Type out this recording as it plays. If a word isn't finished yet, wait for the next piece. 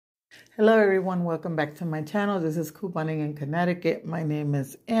Hello everyone, welcome back to my channel. This is Couponing in Connecticut. My name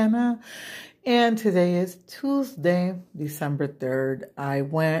is Anna and today is Tuesday, December 3rd. I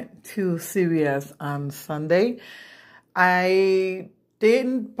went to CVS on Sunday. I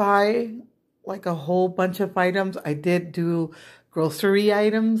didn't buy like a whole bunch of items. I did do grocery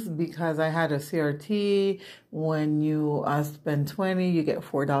items because I had a CRT. When you spend $20, you get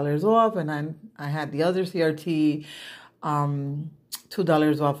 $4 off, and I had the other CRT,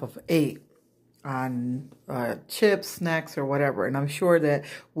 $2 off of 8 on chips, snacks, or whatever. And I'm sure that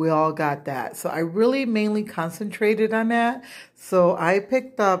we all got that. So I really mainly concentrated on that. So I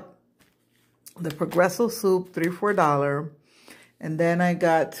picked up the Progresso soup, $3 for $4. And then I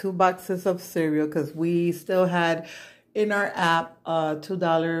got 2 boxes of cereal because we still had in our app a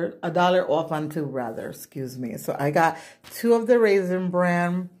 $2 off on 2 rather, excuse me. So I got 2 of the Raisin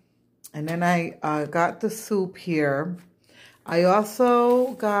Bran, and then I got the soup here. I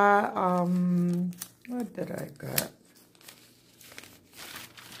also got, what did I got?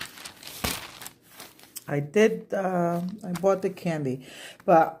 I bought the candy,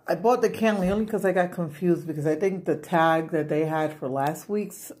 but I bought the candy only because I got confused because I think the tag that they had for last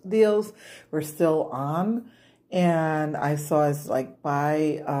week's deals were still on, and I saw it's like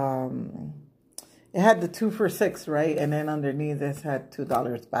buy, it had the 2 for $6, right? And then underneath it had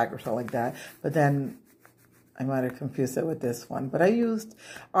 $2 back or something like that, but then I might have confused it with this one, but I used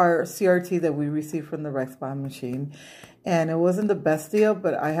our CRT that we received from the Rex Bond machine, and it wasn't the best deal,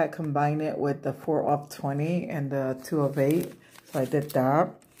 but I had combined it with the 4 off 20 and the 2 of 8, so I did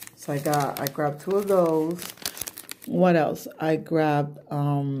that. So I grabbed 2 of those. What else? I grabbed,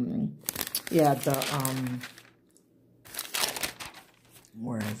 yeah,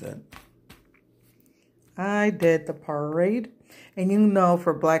 where is it? I did the Parade. And you know,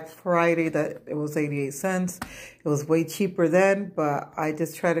 for Black Friday that it was 88 cents. It was way cheaper then, but I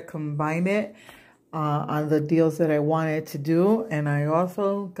just try to combine it on the deals that I wanted to do. And I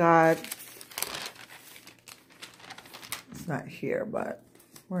also got, it's not here, but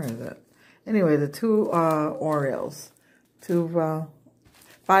where is it? Anyway, the 2 Oreos. 2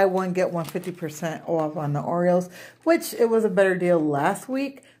 buy one, get one 50% off on the Oreos, which it was a better deal last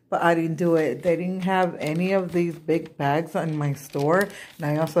week. But I didn't do it. They didn't have any of these big bags in my store. And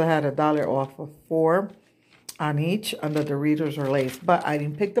I also had $1 off of 4 on each under the Doritos or Lay's. But I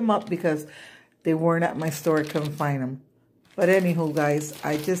didn't pick them up because they weren't at my store. I couldn't find them. But anywho, guys,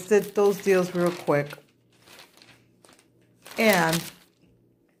 I just did those deals real quick. And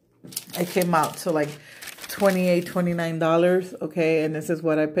I came out to like $28, $29, okay? And this is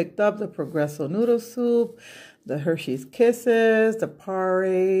what I picked up. The Progresso noodle soup, the Hershey's Kisses, the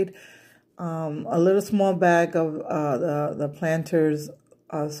Parade, a little small bag of the Planters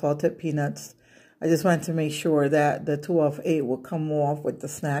salted peanuts. I just wanted to make sure that the 2 off 8 would come off with the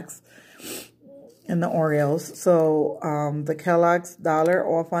snacks and the Oreos. So the Kellogg's $1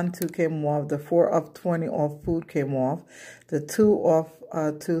 off on 2 came off. The 4 off 20 off food came off. The 2 off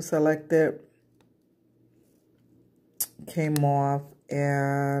 2 selected came off,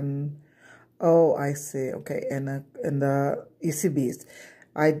 and oh, I see. Okay, and the ECBs,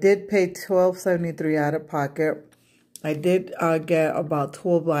 I did pay $12.73 out of pocket. I did get about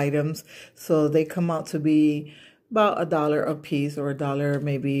 12 items, so they come out to be about $1 a piece, or $1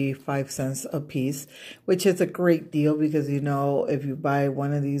 maybe 5 cents a piece, which is a great deal because, you know, if you buy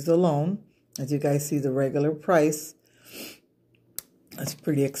one of these alone, as you guys see, the regular price, it's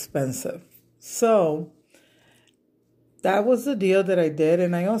pretty expensive. So that was the deal that I did.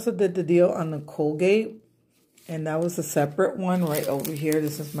 And I also did the deal on the Colgate. And that was a separate one right over here.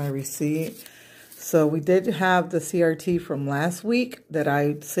 This is my receipt. So we did have the CRT from last week that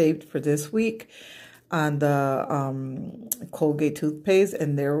I saved for this week on the Colgate toothpaste.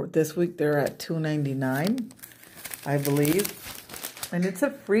 And this week they're at $2.99, I believe. And it's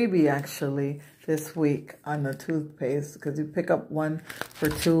a freebie actually this week on the toothpaste because you pick up one for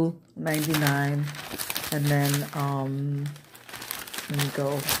 $2.99. And then, let me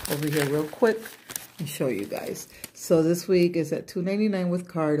go over here real quick and show you guys. So this week is at $2.99 with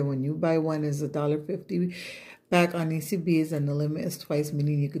card, and when you buy one, is $1.50 back on ECBs, and the limit is twice,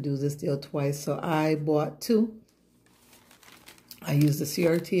 meaning you could do this deal twice. So I bought 2. I used the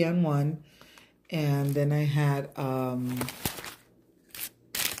CRT on 1, and then I had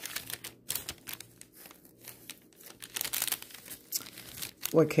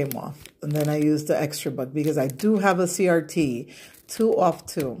what came off. And then I used the extra buck because I do have a CRT, 2 off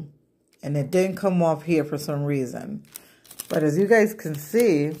 2. And it didn't come off here for some reason. But as you guys can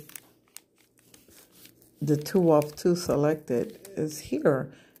see, the 2 off 2 selected is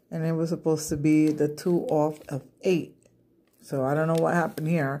here. And it was supposed to be the 2 off of 8. So I don't know what happened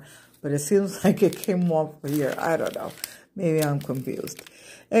here. but it seems like it came off here. I don't know. Maybe I'm confused.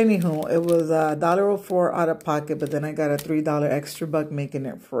 Anywho, it was $1.04 out of pocket, but then I got a $3 extra buck, making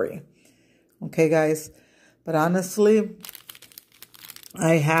it free. Okay, guys. But honestly,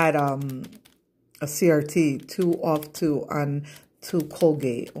 I had a CRT 2 off 2 on 2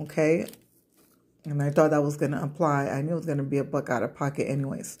 Colgate. Okay, and I thought that was gonna apply. I knew it was gonna be a buck out of pocket,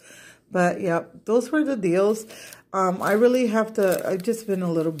 anyways. But yeah, those were the deals. I really have to. I've just been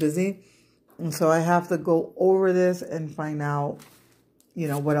a little busy. And so I have to go over this and find out, you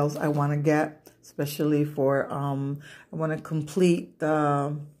know, what else I want to get, especially for, I want to complete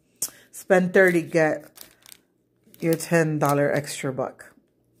the spend 30, get your $10 extra buck,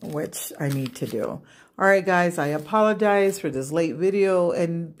 which I need to do. All right, guys, I apologize for this late video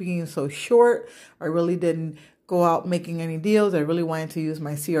and being so short. I really didn't go out making any deals. I really wanted to use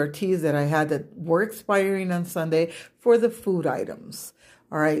my CRTs that I had that were expiring on Sunday for the food items.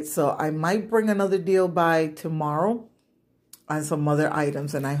 All right, so I might bring another deal by tomorrow on some other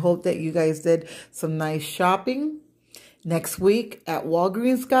items. And I hope that you guys did some nice shopping. Next week at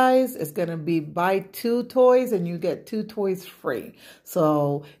Walgreens, guys, it's going to be buy 2 toys and you get 2 toys free.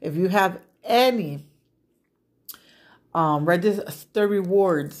 So if you have any register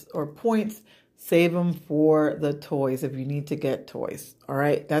rewards or points, save them for the toys if you need to get toys. All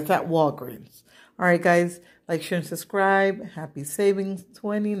right, that's at Walgreens. All right, guys, like, share, and subscribe. Happy savings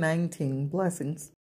 2019. Blessings.